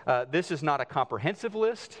Sabbath. This is not a comprehensive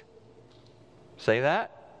list. Say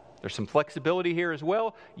that. There's some flexibility here as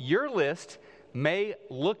well. Your list may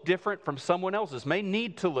look different from someone else's, may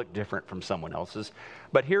need to look different from someone else's.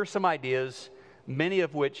 But here are some ideas, many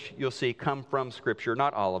of which you'll see come from Scripture,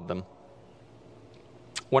 not all of them.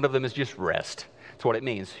 One of them is just rest. That's what it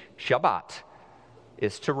means. Shabbat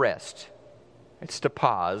is to rest. It's to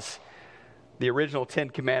pause. The original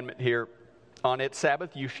 10 commandment here, on its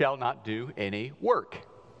Sabbath, you shall not do any work.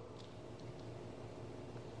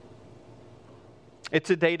 It's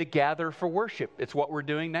a day to gather for worship. It's what we're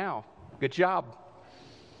doing now. Good job.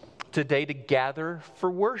 It's a day to gather for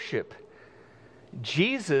worship.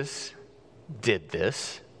 Jesus did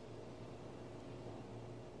this.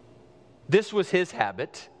 This was his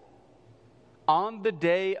habit. On the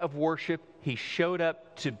day of worship, he showed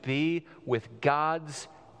up to be with God's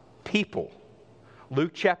people.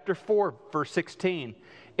 Luke chapter 4, verse 16.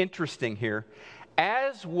 Interesting here.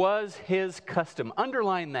 As was his custom.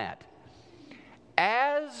 Underline that.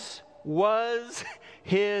 As was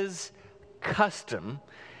his custom,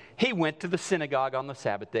 he went to the synagogue on the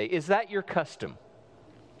Sabbath day. Is that your custom?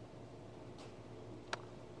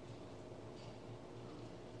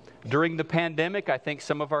 During the pandemic, I think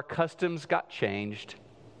some of our customs got changed.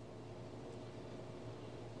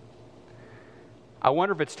 I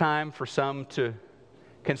wonder if it's time for some to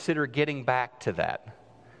consider getting back to that,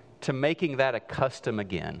 to making that a custom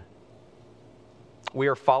again. We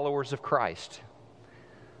are followers of Christ.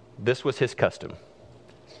 This was his custom,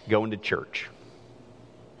 going to church.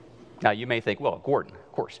 Now, you may think, well, Gordon,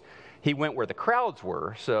 of course, He went where the crowds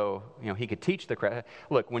were, so he could teach the crowd.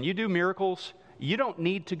 Look, when you do miracles, you don't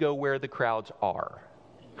need to go where the crowds are,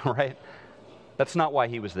 right? That's not why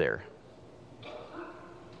he was there.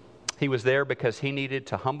 He was there because he needed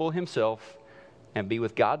to humble himself and be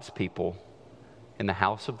with God's people in the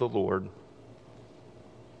house of the Lord,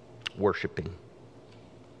 worshiping.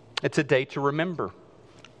 It's a day to remember.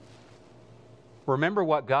 Remember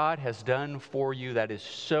what God has done for you. That is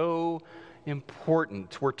so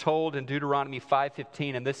important. We're told in Deuteronomy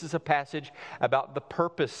 5:15, and this is a passage about the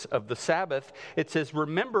purpose of the Sabbath. It says,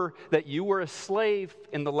 remember that you were a slave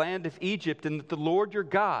in the land of Egypt, and that the Lord your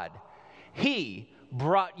God, He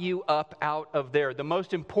brought you up out of there. The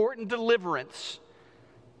most important deliverance,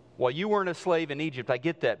 well, you weren't a slave in Egypt, I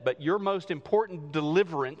get that, but your most important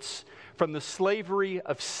deliverance from the slavery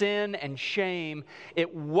of sin and shame,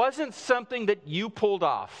 it wasn't something that you pulled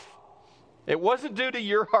off. It wasn't due to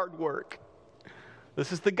your hard work.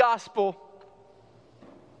 This is the gospel.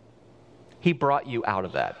 He brought you out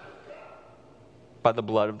of that. By the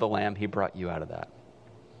blood of the Lamb, He brought you out of that.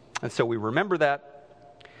 And so we remember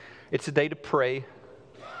that. It's a day to pray.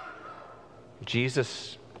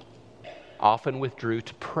 Jesus often withdrew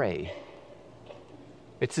to pray.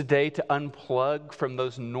 It's a day to unplug from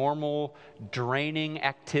those normal, draining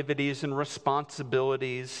activities and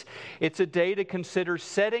responsibilities. It's a day to consider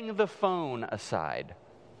setting the phone aside,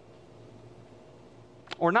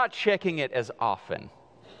 or not checking it as often.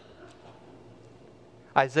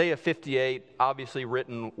 Isaiah 58, obviously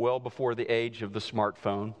written well before the age of the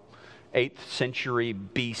smartphone, 8th century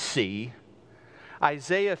BC.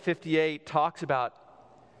 Isaiah 58 talks about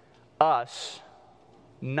us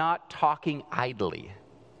not talking idly.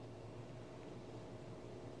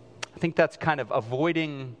 I think that's kind of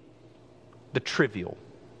avoiding the trivial,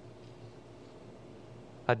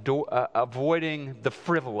 avoiding the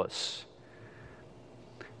frivolous.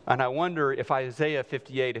 And I wonder if Isaiah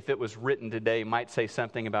 58, if it was written today, might say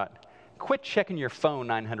something about quit checking your phone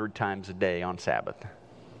 900 times a day on Sabbath.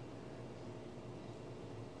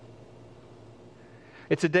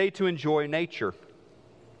 It's a day to enjoy nature.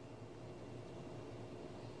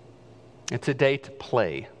 It's a day to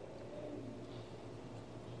play.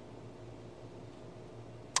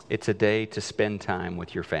 It's a day to spend time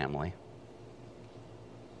with your family.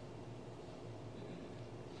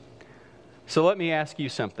 So let me ask you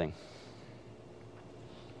something.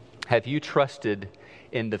 Have you trusted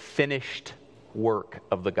in the finished work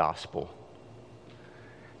of the gospel?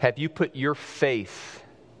 Have you put your faith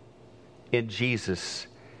in Jesus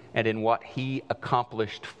and in what He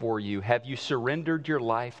accomplished for you? Have you surrendered your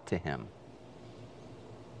life to Him,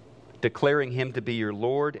 declaring Him to be your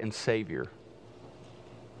Lord and Savior?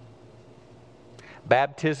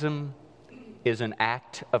 Baptism is an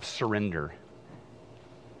act of surrender.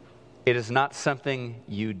 It is not something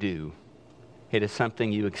you do. It is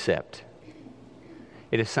something you accept.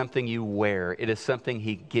 It is something you wear. It is something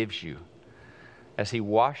He gives you as He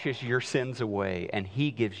washes your sins away, and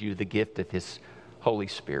He gives you the gift of His Holy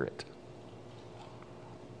Spirit.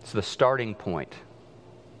 It's the starting point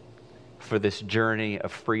for this journey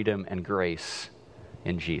of freedom and grace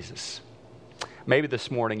in Jesus. Maybe this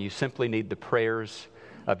morning you simply need the prayers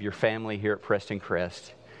of your family here at Preston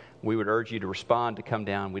Crest. We would urge you to respond, to come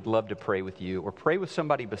down. We'd love to pray with you, or pray with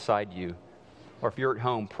somebody beside you. Or if you're at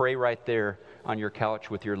home, pray right there on your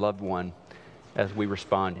couch with your loved one as we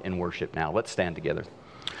respond in worship now. Let's stand together.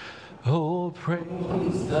 Oh,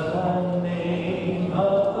 praise the name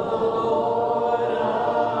of the Lord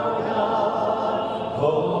our God.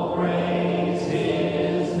 Oh, praise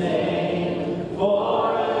His name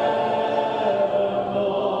forevermore.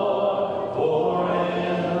 For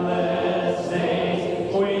endless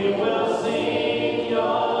days we will sing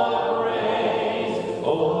your praise.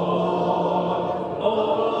 Oh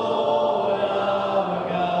Lord our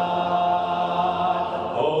God.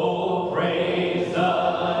 Oh, praise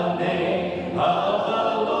the name of the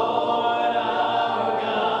Lord our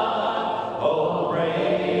God. Oh,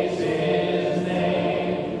 praise His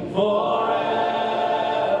name forevermore.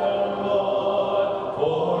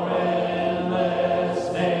 For endless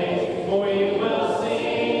days we will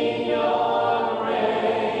sing your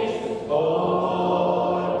praise. Oh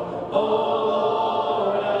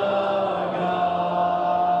Lord our God.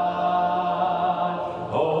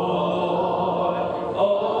 Oh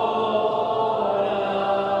Lord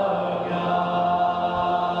our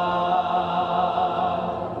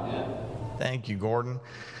God. Thank you, Gordon,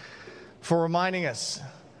 for reminding us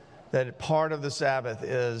that part of the Sabbath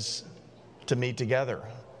is to meet together.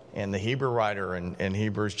 And the Hebrew writer in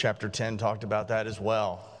Hebrews chapter 10 talked about that as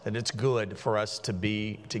well. that it's good for us to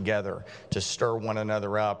be together, to stir one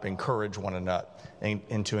another up, encourage one another,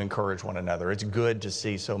 and to encourage one another. It's good to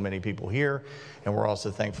see so many people here, and we're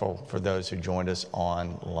also thankful for those who joined us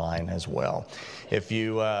online as well. If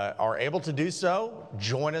you are able to do so,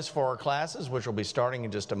 join us for our classes, which will be starting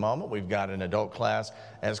in just a moment. We've got an adult class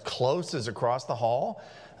as close as across the hall.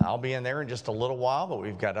 I'll be in there in just a little while, but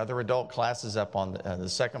we've got other adult classes up on the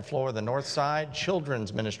second floor, the north side.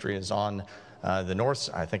 Children's ministry is on the north.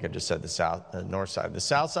 I think I just said the north side. The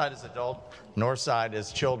south side is adult. North side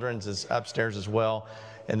is children's, is upstairs as well.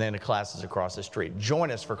 And then the class is across the street. Join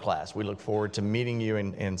us for class. We look forward to meeting you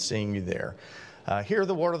and seeing you there. Hear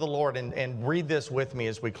the word of the Lord and read this with me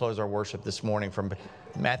as we close our worship this morning from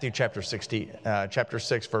Matthew chapter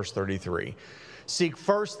 6, verse 33. Seek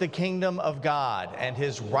first the kingdom of God and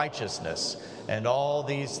his righteousness, and all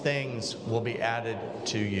these things will be added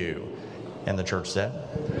to you. And the church said,